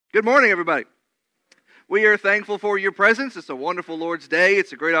Good morning, everybody. We are thankful for your presence. It's a wonderful Lord's Day.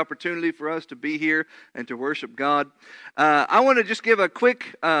 It's a great opportunity for us to be here and to worship God. I want to just give a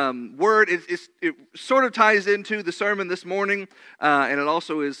quick word. It sort of ties into the sermon this morning, and it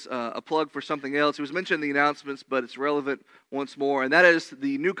also is a plug for something else. It was mentioned in the announcements, but it's relevant once more, and that is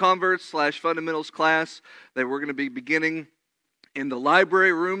the New Converts / Fundamentals class that we're going to be beginning in the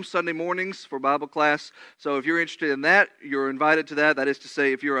library room Sunday mornings for Bible class. So if you're interested in that, you're invited to that. That is to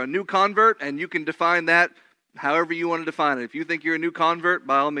say, if you're a new convert, and you can define that however you want to define it. If you think you're a new convert,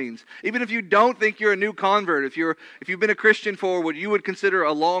 by all means. Even if you don't think you're a new convert, if you've been a Christian for what you would consider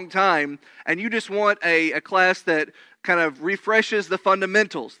a long time, and you just want a class that kind of refreshes the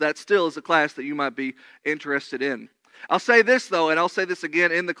fundamentals, that still is a class that you might be interested in. I'll say this, though, and I'll say this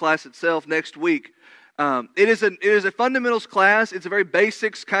again in the class itself next week. It is a fundamentals class. It's a very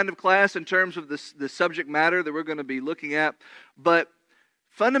basics kind of class in terms of the subject matter that we're going to be looking at. But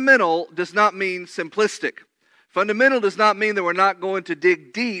fundamental does not mean simplistic. Fundamental does not mean that we're not going to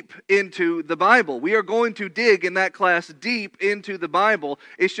dig deep into the Bible. We are going to dig in that class deep into the Bible.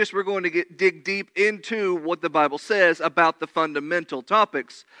 It's just we're going to dig deep into what the Bible says about the fundamental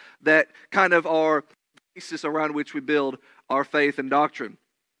topics that kind of are the basis around which we build our faith and doctrine.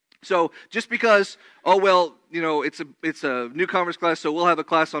 So just because, it's a new converts class, so we'll have a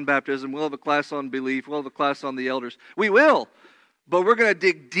class on baptism, we'll have a class on belief, we'll have a class on the elders. We will, but we're going to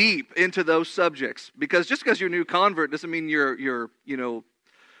dig deep into those subjects. Because just because you're a new convert doesn't mean you're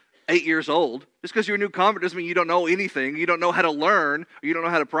 8 years old. Just because you're a new convert doesn't mean you don't know anything, you don't know how to learn, or you don't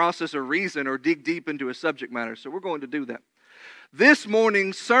know how to process or reason or dig deep into a subject matter. So we're going to do that. This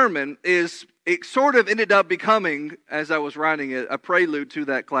morning's sermon it sort of ended up becoming, as I was writing it, a prelude to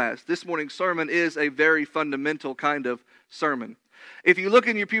that class. This morning's sermon is a very fundamental kind of sermon. If you look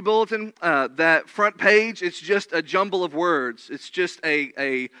in your pew bulletin, that front page, it's just a jumble of words. It's just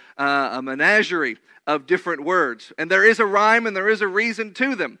a menagerie of different words. And there is a rhyme and there is a reason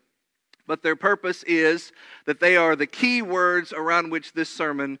to them. But their purpose is that they are the key words around which this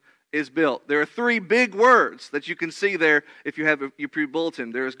sermon is built. There are three big words that you can see there if you have your pew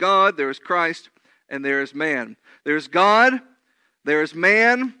bulletin. There is God, there is Christ, and there is man. There is God, there is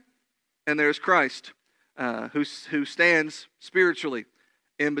man, and there is Christ, who stands spiritually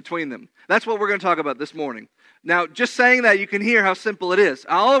in between them. That's what we're going to talk about this morning. Now, just saying that, you can hear how simple it is.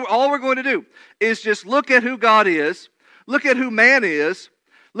 All we're going to do is just look at who God is, look at who man is,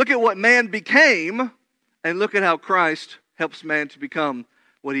 look at what man became, and look at how Christ helps man to become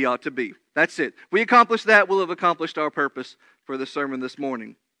what he ought to be. That's it. If we accomplish that, we'll have accomplished our purpose for the sermon this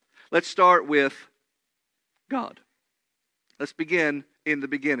morning. Let's start with God. Let's begin in the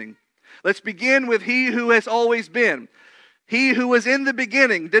beginning. Let's begin with He who has always been. He who was in the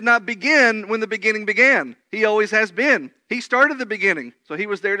beginning did not begin when the beginning began. He always has been. He started the beginning, so He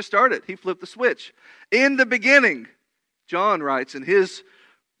was there to start it. He flipped the switch. In the beginning, John writes in his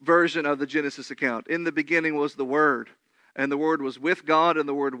version of the Genesis account, in the beginning was the Word. And the Word was with God, and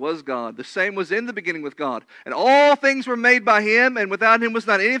the Word was God. The same was in the beginning with God. And all things were made by Him, and without Him was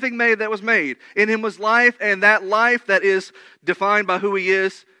not anything made that was made. In Him was life, and that life that is defined by who He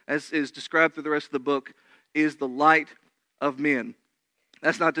is, as is described through the rest of the book, is the light of men.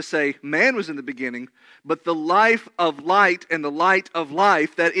 That's not to say man was in the beginning, but the life of light and the light of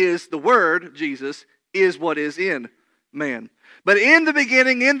life, that is the Word, Jesus, is what is in man. But in the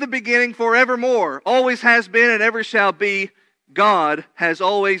beginning, forevermore, always has been and ever shall be, God has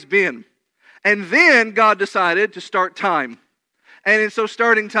always been. And then God decided to start time. And in so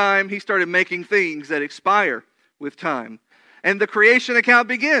starting time, He started making things that expire with time. And the creation account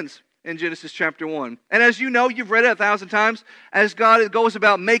begins in Genesis chapter 1. And as you know, you've read it 1,000 times, as God goes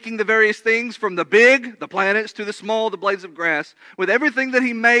about making the various things from the big, the planets, to the small, the blades of grass. With everything that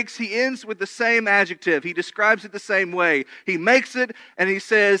He makes, He ends with the same adjective. He describes it the same way. He makes it and He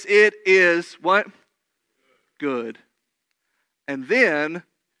says it is what? Good. And then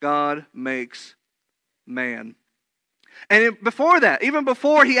God makes man. And before that, even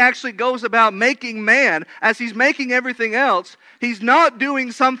before He actually goes about making man, as He's making everything else, He's not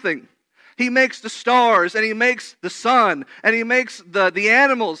doing something. He makes the stars, and He makes the sun, and He makes the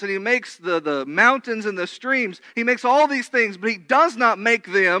animals, and He makes the mountains and the streams. He makes all these things, but He does not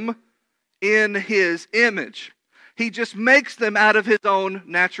make them in His image. He just makes them out of His own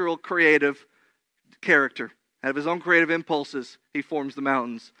natural creative character. Out of His own creative impulses, He forms the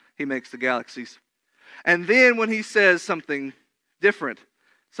mountains. He makes the galaxies. And then when He says something different,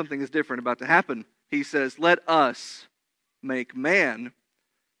 something is different about to happen, He says, let us make man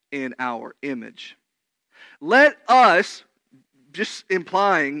in our image. Let us just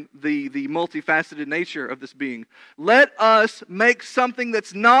implying the multifaceted nature of this being. Let us make something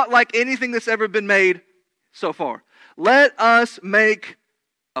that's not like anything that's ever been made so far. Let us make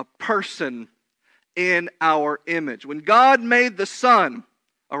a person in our image. When God made the sun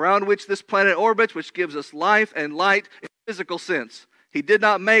around which this planet orbits, which gives us life and light in a physical sense, He did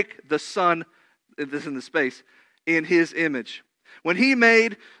not make the sun, this in the space, in His image. When He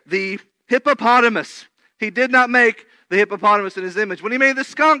made the hippopotamus, He did not make the hippopotamus in His image. When He made the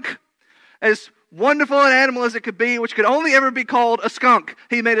skunk, as wonderful an animal as it could be, which could only ever be called a skunk,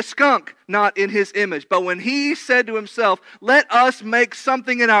 He made a skunk not in His image. But when He said to Himself, let us make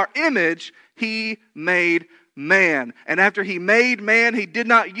something in our image, He made man. And after He made man, He did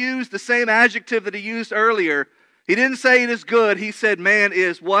not use the same adjective that He used earlier. He didn't say it is good. He said man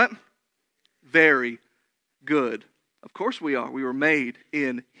is what? Very good. Of course we are. We were made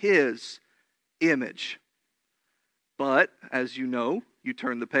in His image. But, as you know, you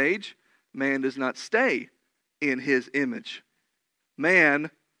turn the page, man does not stay in His image.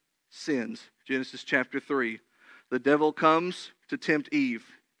 Man sins. Genesis chapter 3. The devil comes to tempt Eve.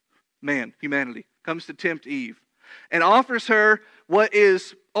 Man, humanity, comes to tempt Eve and offers her what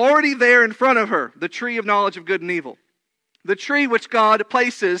is already there in front of her, the tree of knowledge of good and evil. The tree which God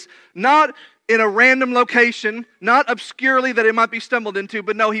places not in a random location, not obscurely that it might be stumbled into,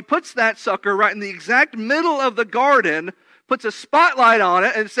 but no, He puts that sucker right in the exact middle of the garden, puts a spotlight on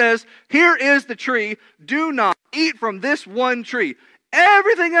it, and says, here is the tree. Do not eat from this one tree.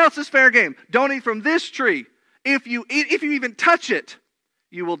 Everything else is fair game. Don't eat from this tree. If you even touch it,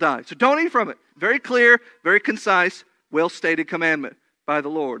 you will die. So don't eat from it. Very clear, very concise, well-stated commandment by the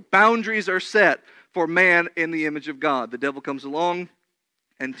Lord. Boundaries are set for man in the image of God. The devil comes along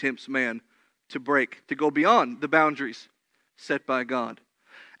and tempts man to break, to go beyond the boundaries set by God.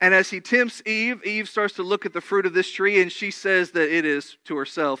 And as he tempts Eve, Eve starts to look at the fruit of this tree, and she says that it is, to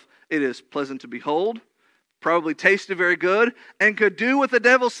herself, it is pleasant to behold, probably tasted very good, and could do what the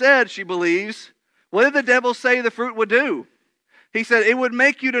devil said, she believes. What did the devil say the fruit would do? He said it would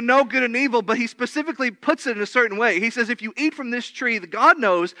make you to know good and evil, but he specifically puts it in a certain way. He says if you eat from this tree, God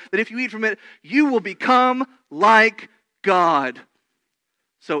knows that if you eat from it, you will become like God.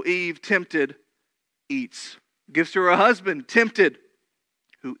 So Eve, tempted, eats. Gives to her husband, tempted,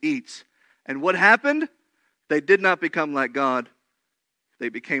 who eats. And what happened? They did not become like God. They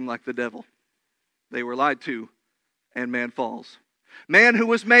became like the devil. They were lied to, and man falls. Man who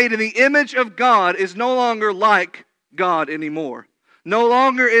was made in the image of God is no longer like God anymore. No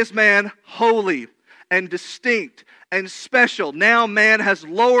longer is man holy and distinct and special. Now man has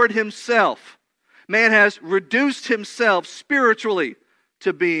lowered himself. Man has reduced himself spiritually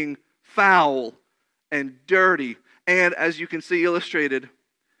to being foul and dirty. And as you can see illustrated,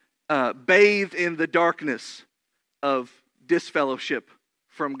 bathed in the darkness of disfellowship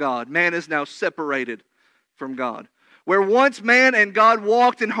from God. Man is now separated from God. Where once man and God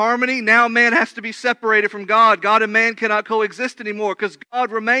walked in harmony, now man has to be separated from God. God and man cannot coexist anymore because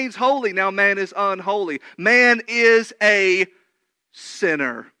God remains holy. Now man is unholy. Man is a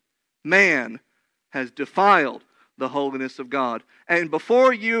sinner. Man has defiled the holiness of God. And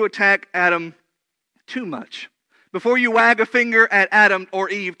before you attack Adam too much, before you wag a finger at Adam or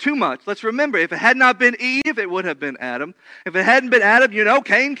Eve too much, let's remember, if it had not been Eve, it would have been Adam. If it hadn't been Adam, you know,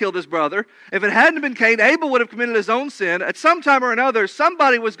 Cain killed his brother. If it hadn't been Cain, Abel would have committed his own sin. At some time or another,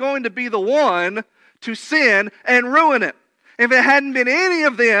 somebody was going to be the one to sin and ruin it. If it hadn't been any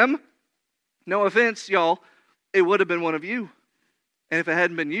of them, no offense, y'all, it would have been one of you. And if it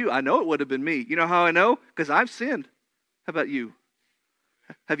hadn't been you, I know it would have been me. You know how I know? Because I've sinned. How about you?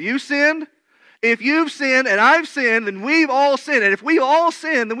 Have you sinned? If you've sinned and I've sinned, then we've all sinned. And if we've all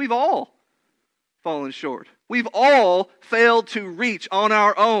sinned, then we've all fallen short. We've all failed to reach on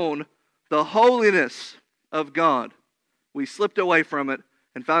our own the holiness of God. We slipped away from it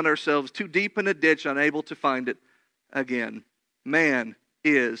and found ourselves too deep in a ditch, unable to find it again. Man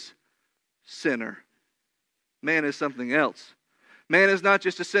is sinner. Man is something else. Man is not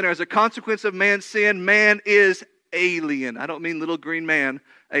just a sinner. As a consequence of man's sin, man is alien. I don't mean little green man,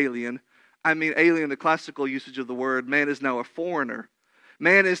 alien. I mean alien, the classical usage of the word. Man is now a foreigner.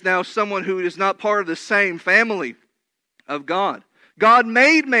 Man is now someone who is not part of the same family of God. God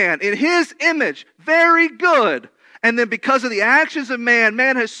made man in His image, very good. And then because of the actions of man,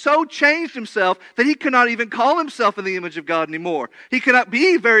 man has so changed himself that he cannot even call himself in the image of God anymore. He cannot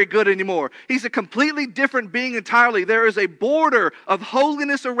be very good anymore. He's a completely different being entirely. There is a border of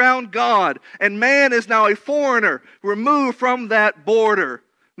holiness around God, and man is now a foreigner, removed from that border.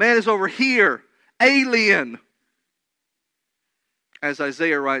 Man is over here, alien. As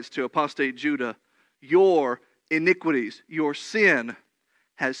Isaiah writes to apostate Judah, your iniquities, your sin,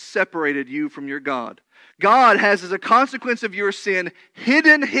 has separated you from your God. God has, as a consequence of your sin,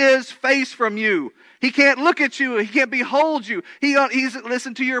 hidden His face from you. He can't look at you. He can't behold you. He doesn't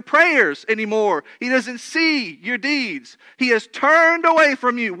listen to your prayers anymore. He doesn't see your deeds. He has turned away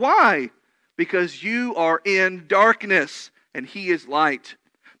from you. Why? Because you are in darkness and He is light.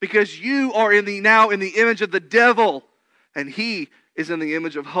 Because you are now in the image of the devil and He is in the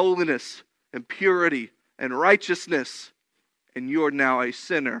image of holiness and purity and righteousness. And you are now a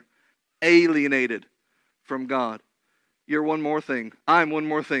sinner, alienated from God. You're one more thing. I'm one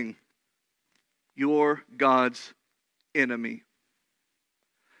more thing. You're God's enemy.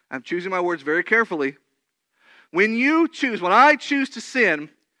 I'm choosing my words very carefully. When I choose to sin,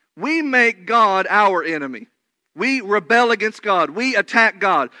 we make God our enemy. We rebel against God. We attack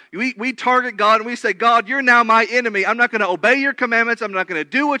God. We target God and we say, God, you're now my enemy. I'm not going to obey your commandments. I'm not going to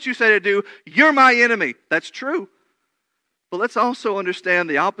do what you say to do. You're my enemy. That's true. But let's also understand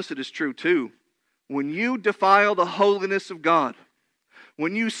the opposite is true too. When you defile the holiness of God,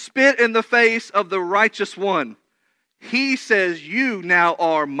 when you spit in the face of the righteous one, He says you now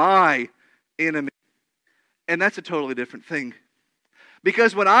are my enemy. And that's a totally different thing.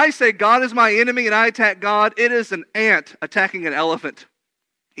 Because when I say God is my enemy and I attack God, it is an ant attacking an elephant.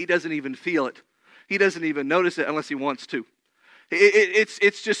 He doesn't even feel it. He doesn't even notice it unless he wants to.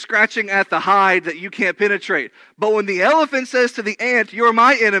 It's just scratching at the hide that you can't penetrate. But when the elephant says to the ant, you're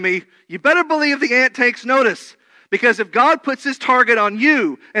my enemy, you better believe the ant takes notice. Because if God puts His target on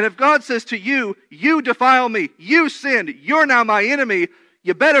you, and if God says to you, you defile me, you sinned, you're now my enemy,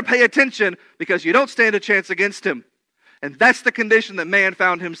 you better pay attention because you don't stand a chance against Him. And that's the condition that man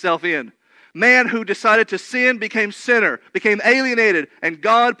found himself in. Man who decided to sin became sinner, became alienated, and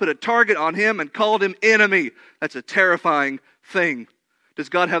God put a target on him and called him enemy. That's a terrifying thing. Does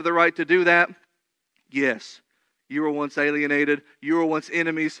God have the right to do that? Yes. You were once alienated. You were once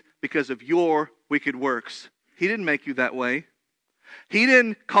enemies because of your wicked works. He didn't make you that way. He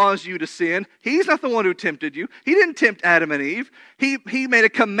didn't cause you to sin. He's not the one who tempted you. He didn't tempt Adam and Eve. He made a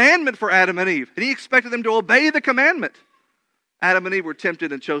commandment for Adam and Eve, and He expected them to obey the commandment. Adam and Eve were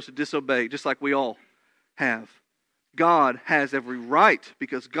tempted and chose to disobey, just like we all have. God has every right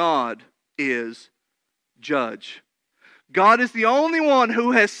because God is judge. God is the only one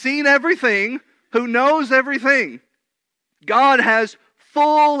who has seen everything, who knows everything. God has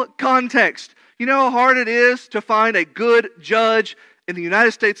full context. You know how hard it is to find a good judge in the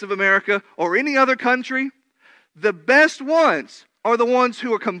United States of America or any other country? The best ones are the ones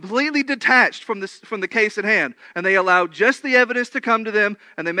who are completely detached from the case at hand. And they allow just the evidence to come to them,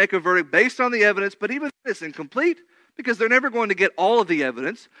 and they make a verdict based on the evidence, but even it's incomplete because they're never going to get all of the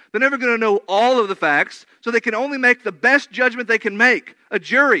evidence. They're never going to know all of the facts, so they can only make the best judgment they can make. A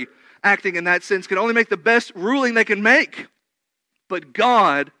jury, acting in that sense, can only make the best ruling they can make. But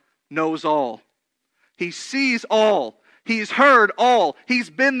God knows all. He sees all. He's heard all.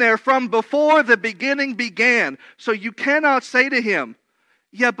 He's been there from before the beginning began. So you cannot say to Him,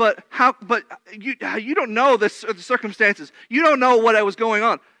 yeah, but you don't know the circumstances. You don't know what was going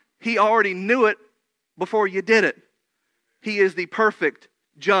on. He already knew it before you did it. He is the perfect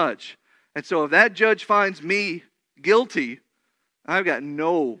judge. And so if that judge finds me guilty, I've got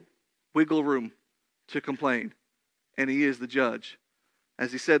no wiggle room to complain. And He is the judge.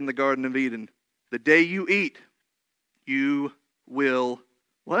 As He said in the Garden of Eden, the day you eat, you will,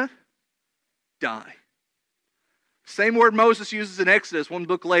 what? Die. Same word Moses uses in Exodus, one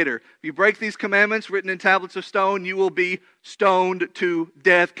book later. If you break these commandments written in tablets of stone, you will be stoned to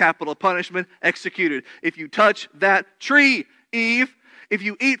death, capital punishment, executed. If you touch that tree, Eve, if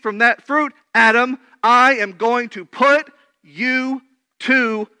you eat from that fruit, Adam, I am going to put you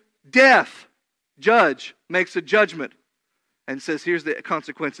to death. Judge makes a judgment and says, here's the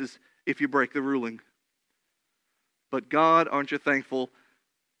consequences if you break the ruling. But God, aren't you thankful,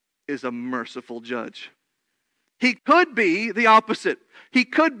 is a merciful judge. He could be the opposite. He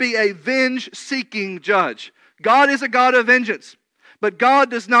could be a venge-seeking judge. God is a God of vengeance, but God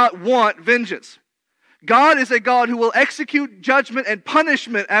does not want vengeance. God is a God who will execute judgment and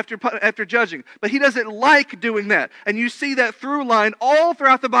punishment after judging, but He doesn't like doing that. And you see that through line all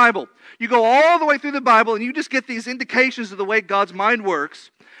throughout the Bible. You go all the way through the Bible and you just get these indications of the way God's mind works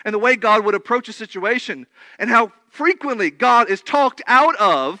and the way God would approach a situation and how frequently God is talked out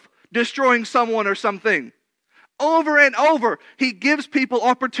of destroying someone or something. Over and over, He gives people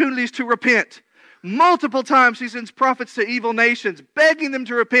opportunities to repent. Multiple times He sends prophets to evil nations, begging them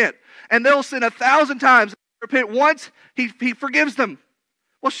to repent. And they'll sin 1,000 times. Repent once, he forgives them.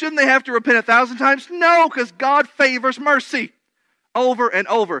 Well, shouldn't they have to repent 1,000 times? No, because God favors mercy. over and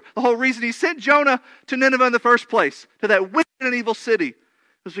over. The whole reason he sent Jonah to Nineveh in the first place, to that wicked and evil city,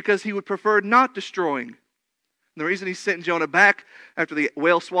 was because he would prefer not destroying. And the reason he sent Jonah back after the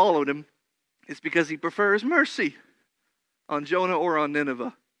whale swallowed him is because he prefers mercy on Jonah or on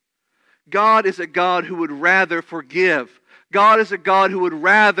Nineveh. God is a God who would rather forgive. God is a God who would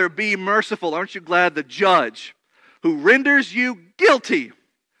rather be merciful. Aren't you glad the judge who renders you guilty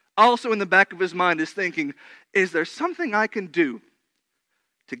also in the back of his mind is thinking, is there something I can do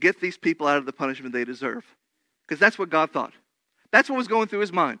to get these people out of the punishment they deserve? Because that's what God thought. That's what was going through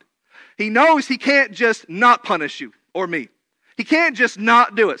his mind. He knows he can't just not punish you or me. He can't just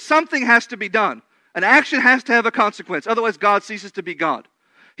not do it. Something has to be done. An action has to have a consequence. Otherwise, God ceases to be God.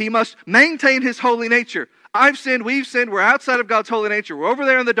 He must maintain his holy nature. I've sinned, we've sinned, we're outside of God's holy nature. We're over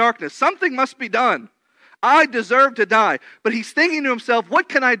there in the darkness. Something must be done. I deserve to die. But he's thinking to himself, what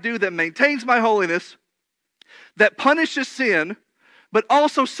can I do that maintains my holiness, that punishes sin, but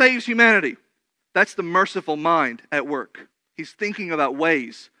also saves humanity? That's the merciful mind at work. He's thinking about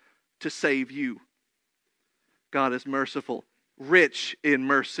ways to save you. God is merciful, rich in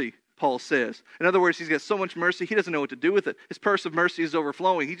mercy, Paul says. In other words, he's got so much mercy, he doesn't know what to do with it. His purse of mercy is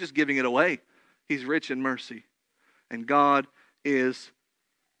overflowing. He's just giving it away. He's rich in mercy. And God is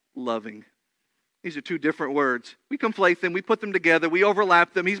loving. These are two different words. We conflate them, we put them together, we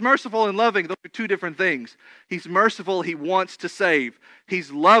overlap them. He's merciful and loving. Those are two different things. He's merciful, he wants to save.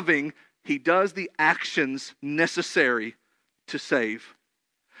 He's loving, he does the actions necessary to save.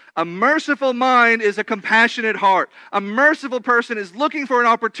 A merciful mind is a compassionate heart. A merciful person is looking for an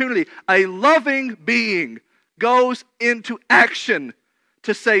opportunity. A loving being goes into action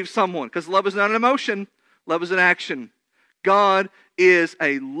to save someone. Because love is not an emotion, love is an action. God is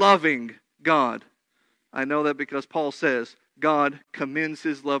a loving God. I know that because Paul says God commends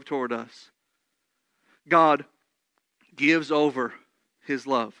his love toward us. God gives over his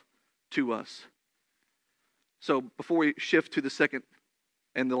love to us. So before we shift to the second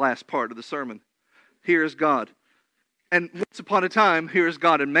and the last part of the sermon, here is God. And once upon a time, here is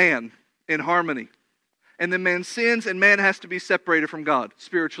God and man in harmony. And then man sins and man has to be separated from God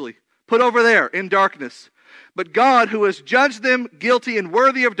spiritually. Put over there in darkness. But God, who has judged them guilty and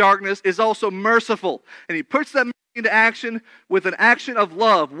worthy of darkness, is also merciful. And he puts that into action with an action of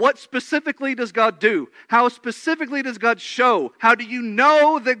love. What specifically does God do? How specifically does God show? How do you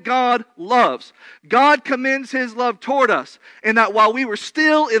know that God loves? God commends his love toward us, in that while we were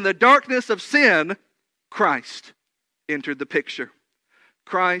still in the darkness of sin, Christ entered the picture.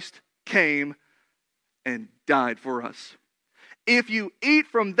 Christ came and died for us. If you eat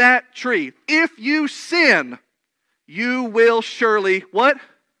from that tree, if you sin, you will surely, what?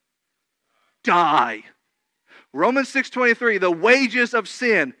 Die. Romans 6:23, the wages of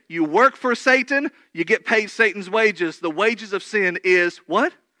sin. You work for Satan, you get paid Satan's wages. The wages of sin is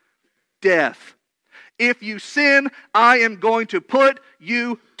what? Death. If you sin, I am going to put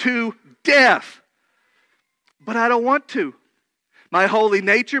you to death. But I don't want to. My holy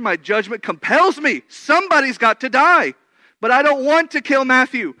nature, my judgment compels me. Somebody's got to die. But I don't want to kill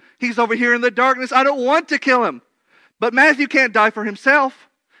Matthew. He's over here in the darkness. I don't want to kill him. But Matthew can't die for himself.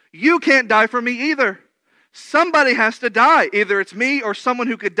 You can't die for me either. Somebody has to die. Either it's me or someone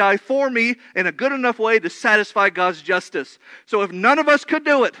who could die for me in a good enough way to satisfy God's justice. So if none of us could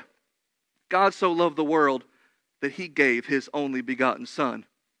do it, God so loved the world that he gave his only begotten Son.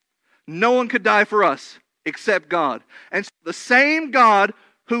 No one could die for us except God. And so the same God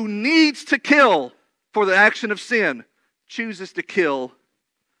who needs to kill for the action of sin chooses to kill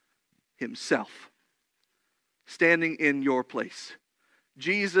himself, standing in your place.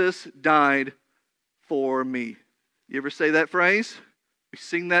 Jesus died for me. You ever say that phrase? We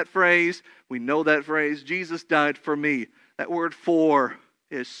sing that phrase. We know that phrase. Jesus died for me. That word "for"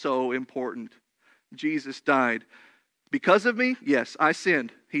 is so important. Jesus died because of me. Yes, I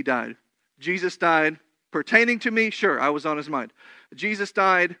sinned. He died. Jesus died pertaining to me. Sure, I was on his mind. Jesus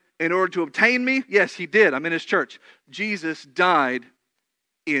died in order to obtain me. Yes, he did. I'm in his church. Jesus died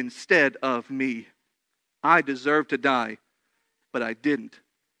instead of me. I deserved to die, but I didn't.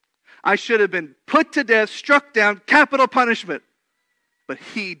 I should have been put to death, struck down, capital punishment. But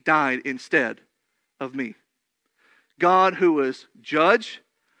he died instead of me. God, who is judge,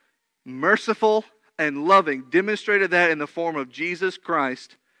 merciful, and loving, demonstrated that in the form of Jesus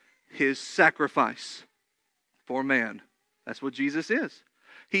Christ, his sacrifice for man. That's what Jesus is.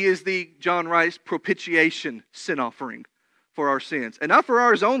 He is the, John writes, propitiation sin offering for our sins. And not for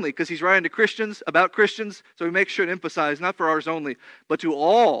ours only, because he's writing to Christians, about Christians, so we make sure to emphasize, not for ours only, but to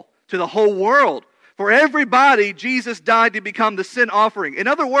all, to the whole world. For everybody, Jesus died to become the sin offering. In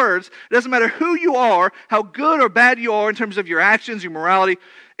other words, it doesn't matter who you are, how good or bad you are in terms of your actions, your morality.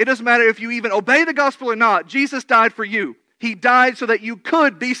 It doesn't matter if you even obey the gospel or not. Jesus died for you. He died so that you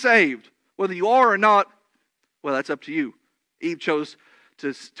could be saved. Whether you are or not, well, that's up to you. Eve chose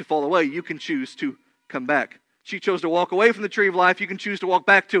to fall away. You can choose to come back. She chose to walk away from the tree of life. You can choose to walk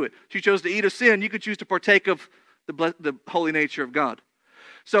back to it. She chose to eat of sin. You can choose to partake of the holy nature of God.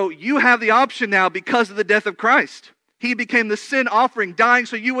 So you have the option now because of the death of Christ. He became the sin offering, dying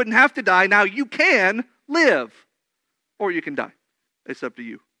so you wouldn't have to die. Now you can live, or you can die. It's up to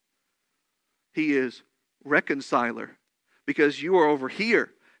you. He is reconciler because you are over here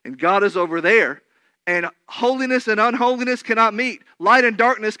and God is over there. And holiness and unholiness cannot meet. Light and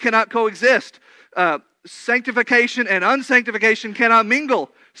darkness cannot coexist. Sanctification and unsanctification cannot mingle.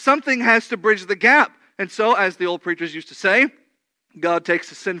 Something has to bridge the gap. And so, as the old preachers used to say, God takes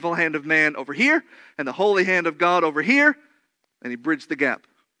the sinful hand of man over here and the holy hand of God over here, and he bridged the gap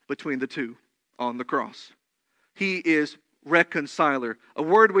between the two on the cross. He is reconciler, a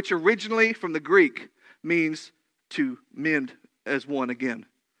word which originally from the Greek means to mend as one again.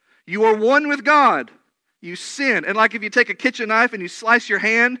 You are one with God. You sin. And like if you take a kitchen knife and you slice your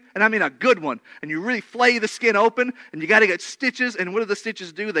hand, and I mean a good one, and you really flay the skin open, and you got to get stitches, and what do the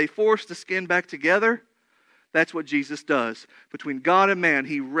stitches do? They force the skin back together. That's what Jesus does. Between God and man,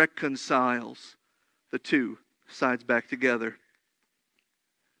 he reconciles the two sides back together.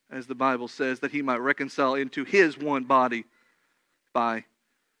 As the Bible says, that he might reconcile into his one body by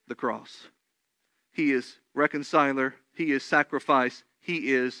the cross. He is reconciler. He is sacrifice.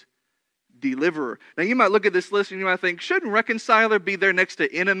 He is deliverer. Now you might look at this list and you might think, shouldn't reconciler be there next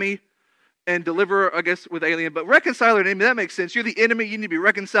to enemy? And deliverer, I guess, with alien. But reconciler and enemy, that makes sense. You're the enemy, you need to be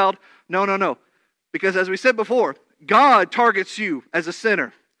reconciled. No. Because as we said before, God targets you as a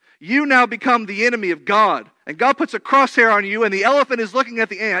sinner. You now become the enemy of God. And God puts a crosshair on you, and the elephant is looking at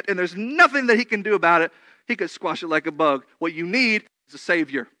the ant, and there's nothing that he can do about it. He could squash it like a bug. What you need is a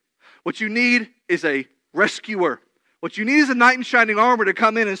savior. What you need is a rescuer. What you need is a knight in shining armor to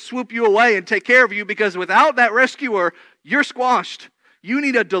come in and swoop you away and take care of you, because without that rescuer, you're squashed. You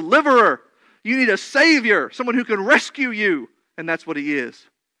need a deliverer. You need a savior, someone who can rescue you. And that's what he is.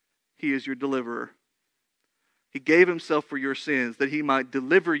 He is your deliverer. He gave himself for your sins that he might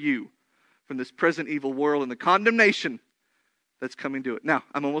deliver you from this present evil world and the condemnation that's coming to it. Now,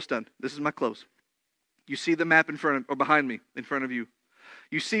 I'm almost done. This is my close. You see the map in front of, or behind me, in front of you.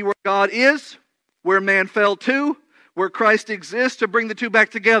 You see where God is, where man fell to, where Christ exists to bring the two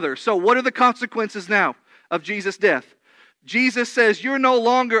back together. So what are the consequences now of Jesus' death? Jesus says you're no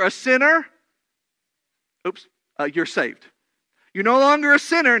longer a sinner. You're saved. You're no longer a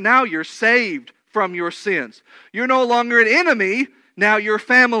sinner. Now you're saved from your sins. You're no longer an enemy. Now you're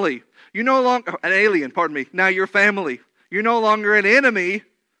family. You're no longer an alien, pardon me. Now you're family. You're no longer an enemy.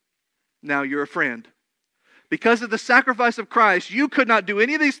 Now you're a friend. Because of the sacrifice of Christ, you could not do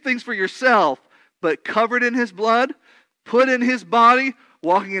any of these things for yourself, but covered in his blood, put in his body,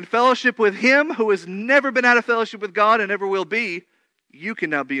 walking in fellowship with him who has never been out of fellowship with God and never will be, you can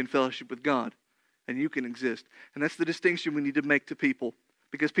now be in fellowship with God. And you can exist. And that's the distinction we need to make to people.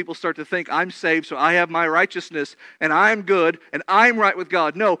 Because people start to think, I'm saved, so I have my righteousness, and I'm good, and I'm right with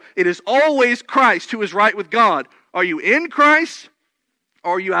God. No, it is always Christ who is right with God. Are you in Christ,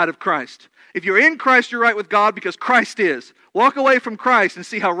 or are you out of Christ? If you're in Christ, you're right with God because Christ is. Walk away from Christ and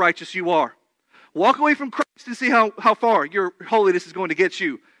see how righteous you are. Walk away from Christ and see how far your holiness is going to get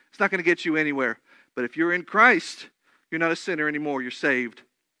you. It's not going to get you anywhere. But if you're in Christ, you're not a sinner anymore. You're saved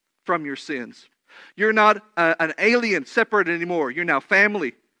from your sins. You're not an alien, separate anymore. You're now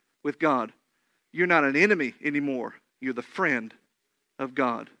family with God. You're not an enemy anymore. You're the friend of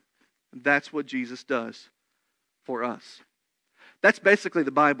God. And that's what Jesus does for us. That's basically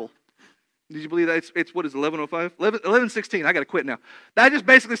the Bible. Did you believe that? It's what is 11:05? 11:16. I got to quit now. That just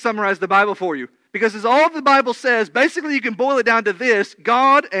basically summarized the Bible for you. Because as all the Bible says, basically you can boil it down to this: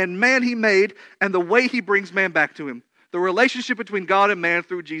 God and man he made, and the way he brings man back to him. The relationship between God and man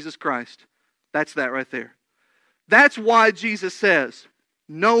through Jesus Christ. That's that right there. That's why Jesus says,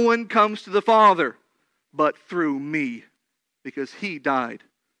 no one comes to the Father but through me. Because he died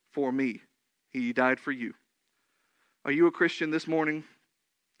for me. He died for you. Are you a Christian this morning?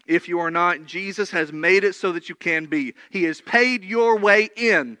 If you are not, Jesus has made it so that you can be. He has paid your way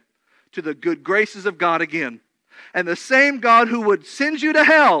in to the good graces of God again. And the same God who would send you to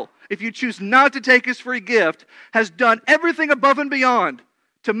hell if you choose not to take his free gift has done everything above and beyond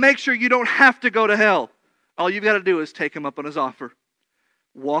to make sure you don't have to go to hell. All you've got to do is take him up on his offer.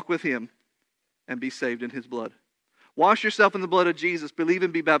 Walk with him and be saved in his blood. Wash yourself in the blood of Jesus. Believe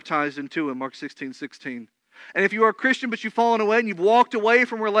and be baptized into Him, Mark 16:16. And if you are a Christian but you've fallen away and you've walked away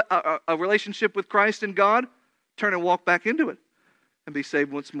from a relationship with Christ and God, turn and walk back into it and be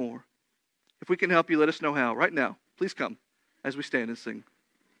saved once more. If we can help you, let us know how. Right now, please come as we stand and sing.